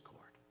sowing discord.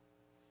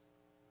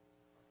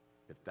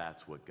 if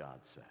that's what God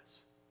says.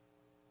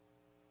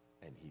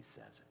 And he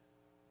says it.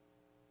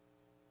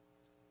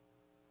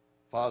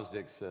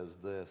 Fosdick says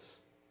this.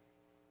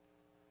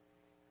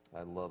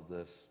 I love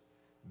this.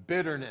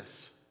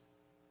 Bitterness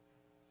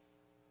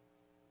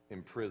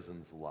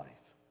imprisons life.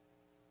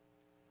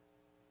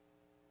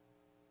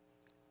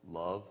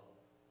 Love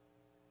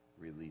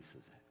releases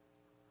it.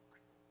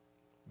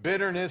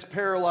 Bitterness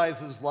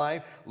paralyzes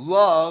life.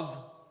 Love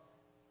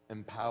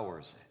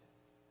empowers it.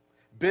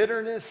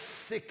 Bitterness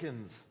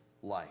sickens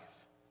life.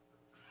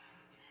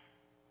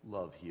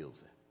 Love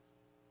heals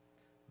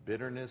it.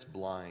 Bitterness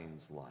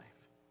blinds life.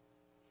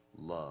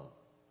 Love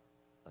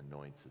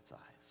anoints its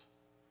eyes.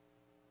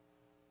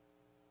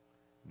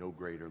 No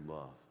greater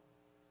love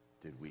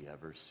did we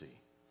ever see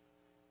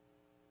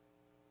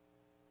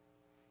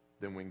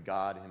than when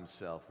God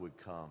himself would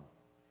come,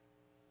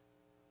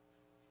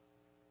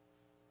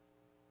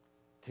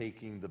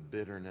 taking the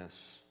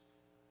bitterness,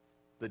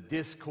 the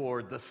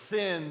discord, the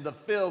sin, the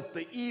filth,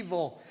 the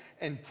evil,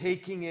 and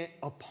taking it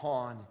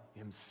upon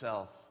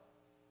himself.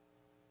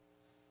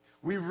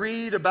 We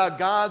read about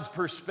God's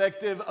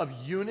perspective of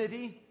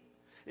unity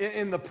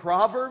in the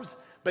Proverbs,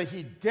 but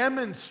he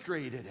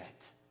demonstrated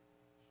it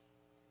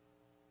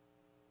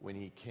when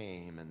he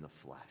came in the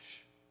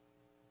flesh.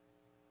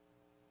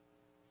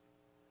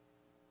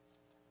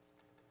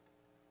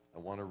 I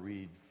want to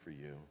read for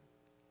you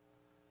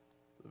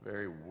the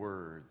very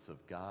words of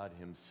God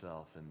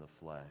himself in the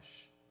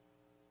flesh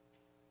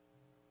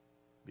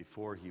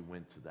before he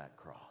went to that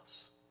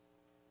cross.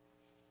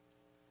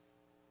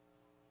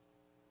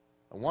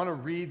 I want to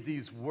read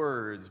these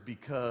words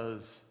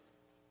because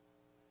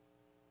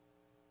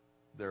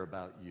they're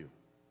about you,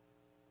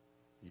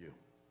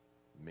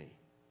 me.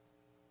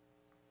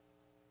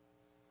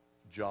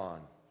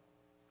 John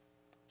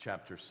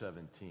chapter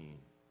 17.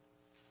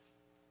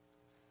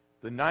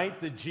 The night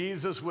that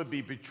Jesus would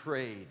be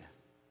betrayed,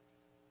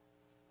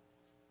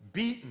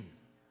 beaten,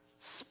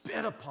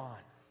 spit upon,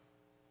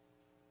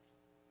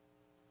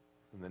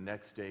 and the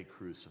next day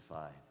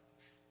crucified.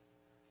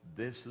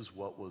 This is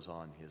what was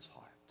on his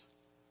heart.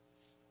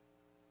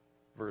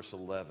 Verse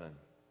 11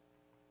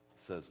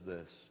 says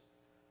this,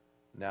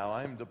 now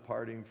I am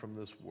departing from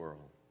this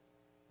world.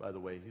 By the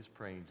way, he's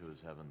praying to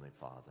his heavenly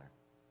Father.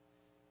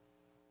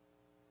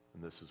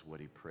 And this is what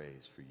he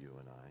prays for you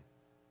and I.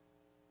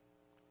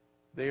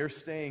 They are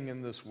staying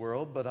in this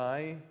world, but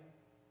I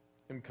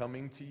am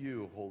coming to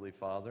you, Holy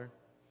Father.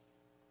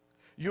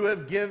 You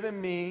have given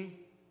me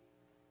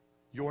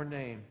your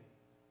name.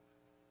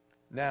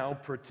 Now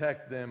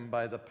protect them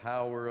by the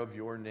power of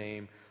your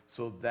name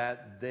so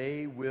that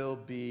they will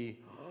be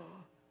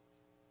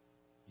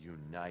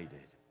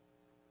united,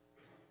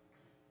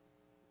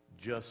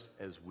 just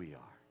as we are.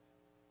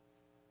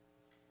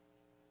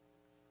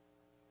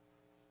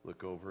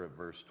 Look over at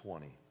verse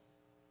 20.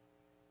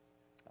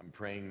 I'm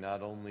praying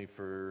not only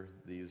for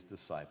these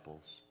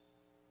disciples.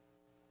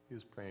 He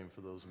was praying for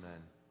those men.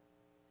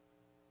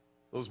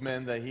 Those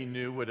men that he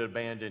knew would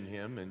abandon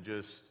him in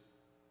just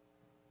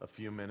a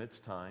few minutes'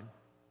 time.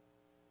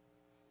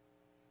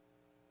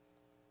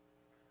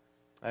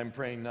 I'm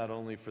praying not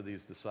only for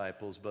these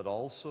disciples, but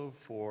also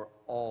for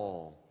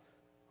all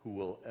who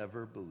will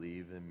ever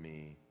believe in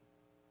me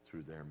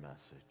through their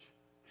message.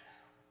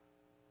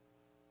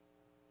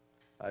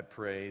 I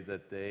pray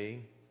that they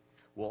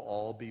will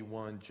all be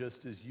one,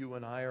 just as you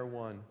and I are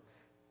one.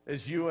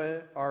 As you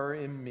are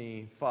in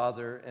me,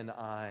 Father, and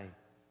I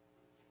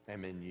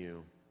am in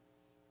you.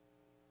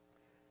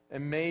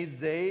 And may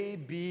they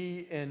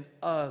be in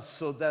us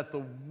so that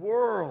the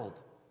world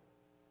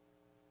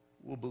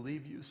will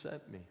believe you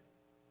sent me.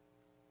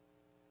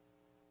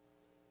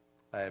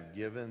 I have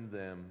given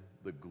them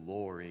the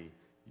glory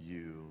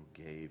you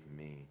gave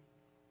me,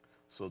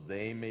 so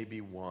they may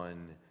be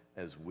one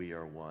as we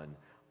are one.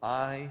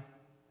 I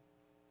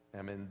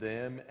am in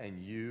them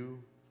and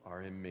you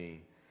are in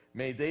me.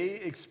 May they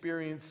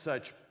experience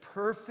such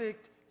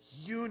perfect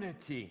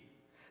unity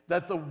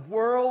that the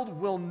world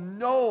will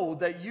know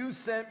that you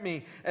sent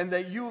me and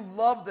that you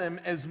love them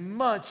as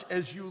much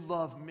as you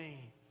love me.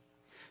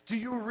 Do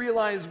you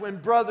realize when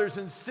brothers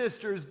and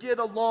sisters get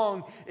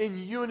along in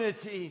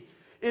unity,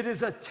 it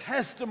is a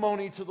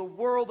testimony to the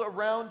world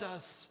around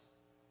us?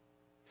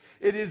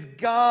 It is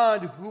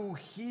God who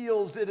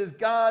heals. It is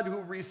God who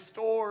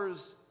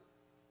restores.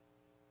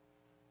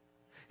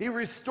 He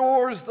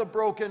restores the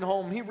broken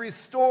home. He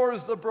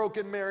restores the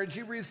broken marriage.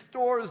 He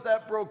restores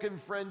that broken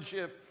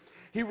friendship.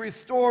 He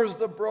restores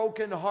the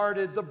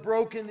brokenhearted, the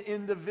broken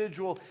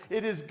individual.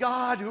 It is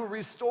God who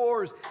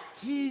restores.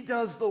 He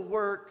does the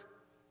work.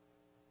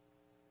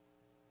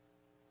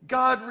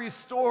 God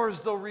restores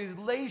the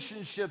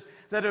relationships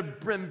that have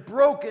been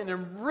broken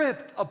and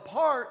ripped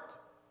apart.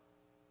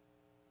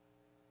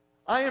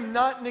 I am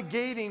not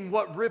negating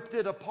what ripped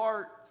it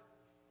apart.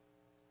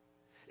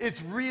 It's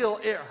real,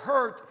 it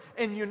hurt,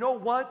 and you know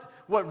what?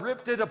 What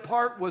ripped it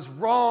apart was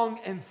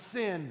wrong and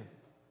sin.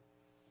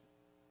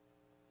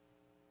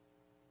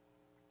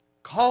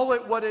 Call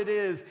it what it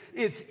is.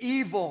 It's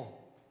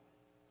evil.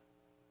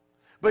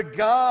 But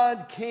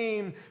God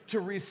came to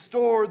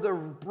restore the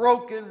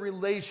broken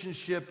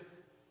relationship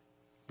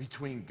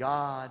between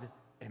God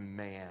and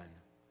man.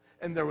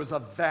 And there was a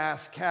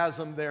vast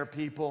chasm there,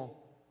 people.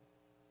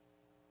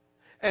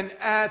 And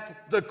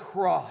at the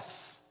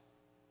cross,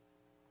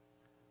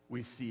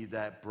 we see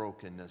that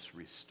brokenness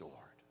restored.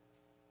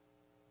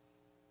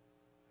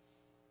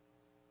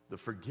 The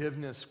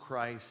forgiveness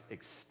Christ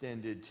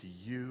extended to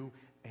you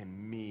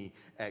and me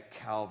at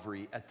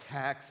Calvary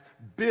attacks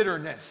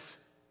bitterness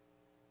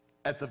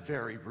at the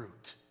very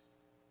root.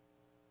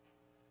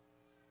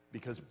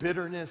 Because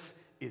bitterness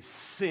is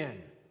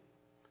sin,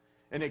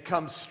 and it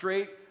comes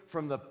straight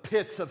from the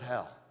pits of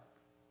hell.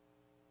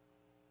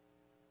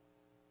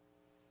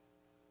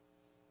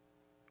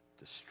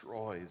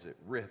 Destroys, it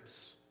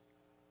rips.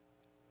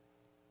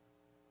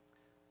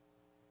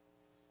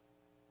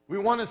 We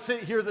want to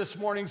sit here this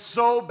morning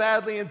so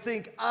badly and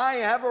think, I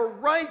have a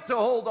right to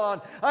hold on.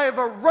 I have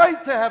a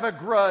right to have a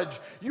grudge.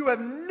 You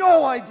have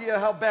no idea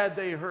how bad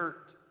they hurt.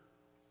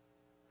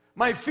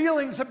 My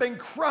feelings have been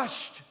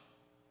crushed.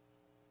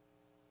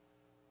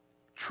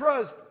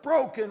 Trust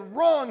broken.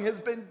 Wrong has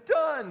been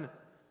done.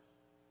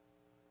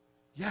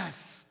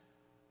 Yes.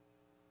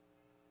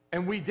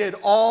 And we did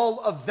all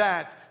of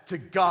that to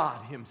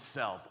God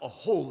Himself, a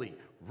holy,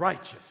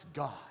 righteous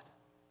God.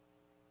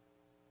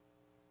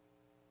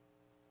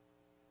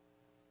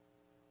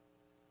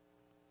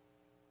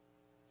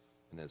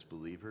 And as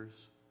believers,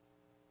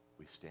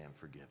 we stand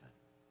forgiven.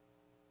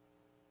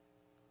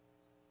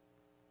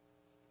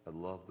 I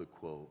love the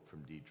quote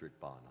from Dietrich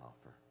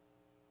Bonhoeffer.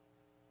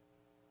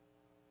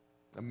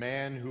 A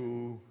man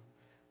who,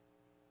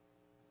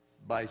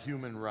 by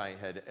human right,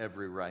 had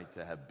every right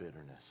to have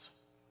bitterness.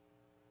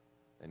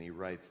 And he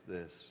writes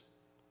this: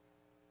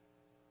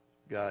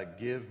 God,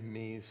 give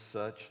me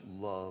such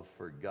love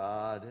for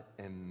God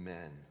and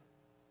men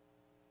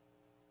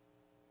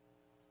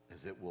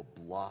as it will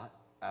blot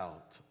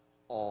out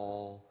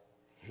all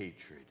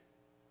hatred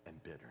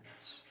and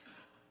bitterness.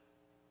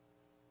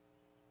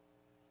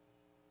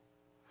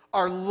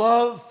 Our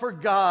love for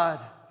God,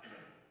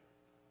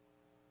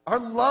 our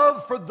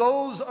love for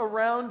those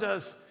around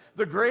us,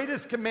 the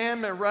greatest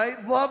commandment,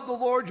 right? Love the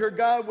Lord your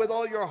God with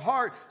all your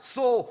heart,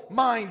 soul,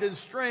 mind, and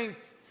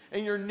strength,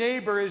 and your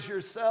neighbor as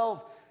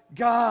yourself.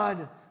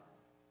 God,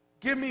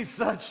 give me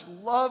such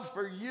love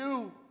for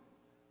you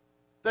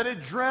that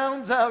it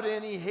drowns out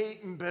any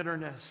hate and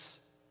bitterness.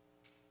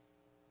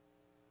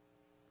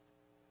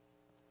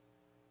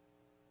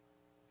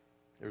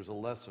 There's a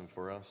lesson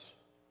for us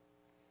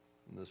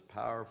in this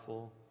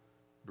powerful,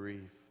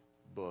 brief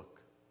book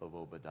of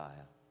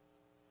Obadiah.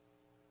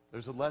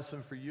 There's a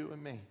lesson for you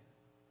and me.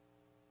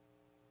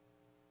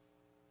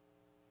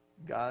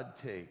 God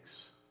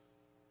takes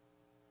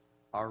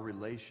our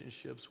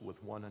relationships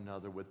with one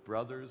another, with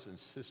brothers and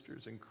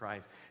sisters in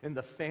Christ, in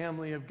the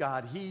family of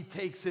God. He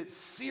takes it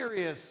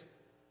serious.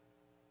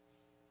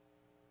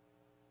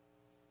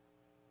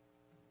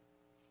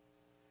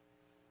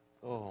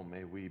 Oh,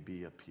 may we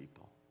be a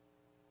people.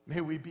 May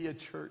we be a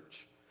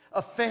church,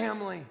 a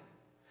family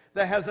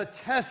that has a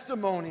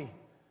testimony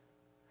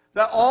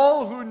that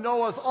all who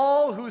know us,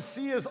 all who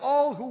see us,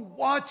 all who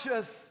watch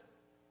us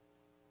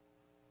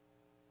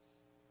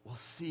will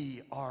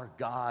see our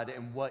God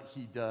and what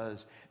He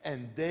does.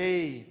 And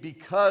they,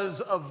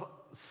 because of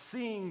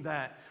seeing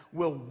that,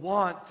 will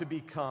want to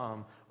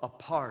become a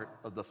part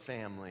of the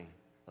family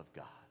of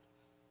God.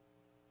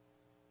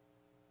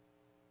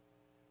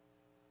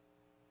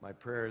 My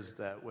prayer is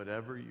that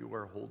whatever you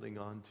are holding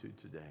on to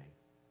today,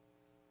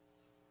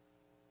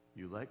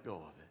 you let go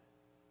of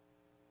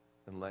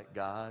it and let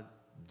God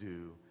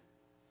do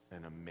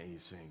an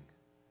amazing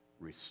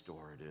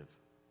restorative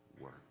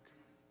work.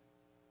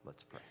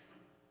 Let's pray.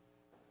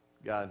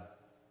 God,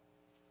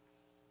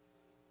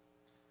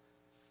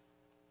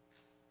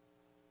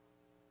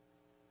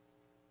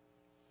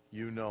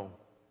 you know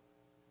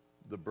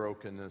the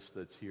brokenness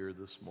that's here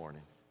this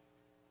morning.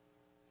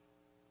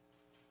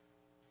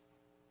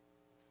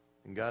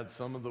 And God,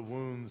 some of the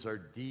wounds are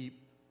deep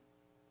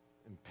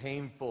and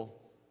painful.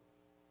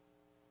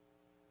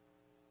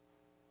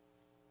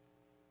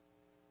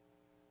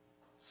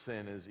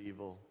 Sin is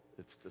evil.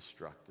 It's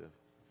destructive.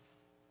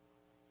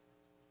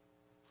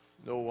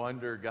 No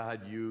wonder,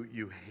 God,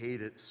 you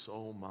hate it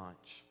so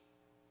much.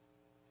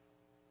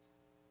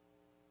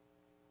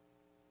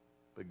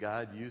 But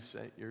God, you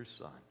sent your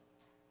Son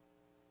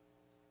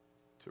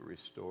to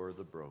restore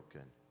the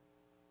broken.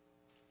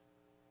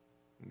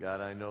 And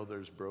God, I know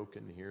there's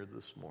broken here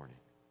this morning.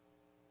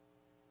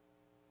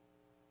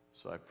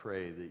 So I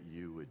pray that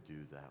you would do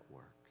that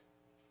work.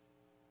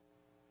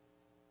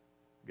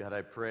 God,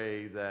 I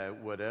pray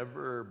that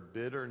whatever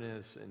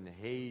bitterness and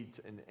hate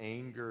and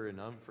anger and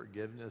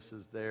unforgiveness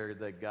is there,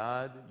 that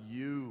God,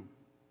 you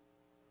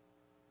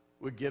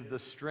would give the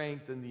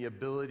strength and the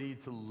ability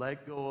to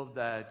let go of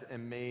that,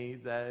 and may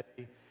that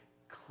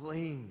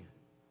cling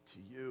to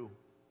you.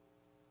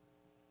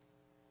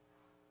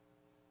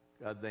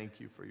 God, thank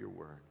you for your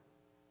word.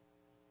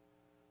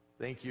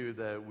 Thank you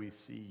that we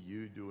see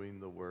you doing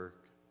the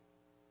work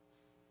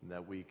and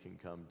that we can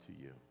come to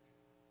you.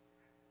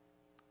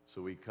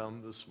 So we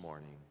come this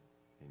morning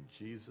in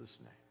Jesus'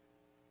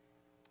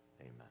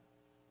 name. Amen.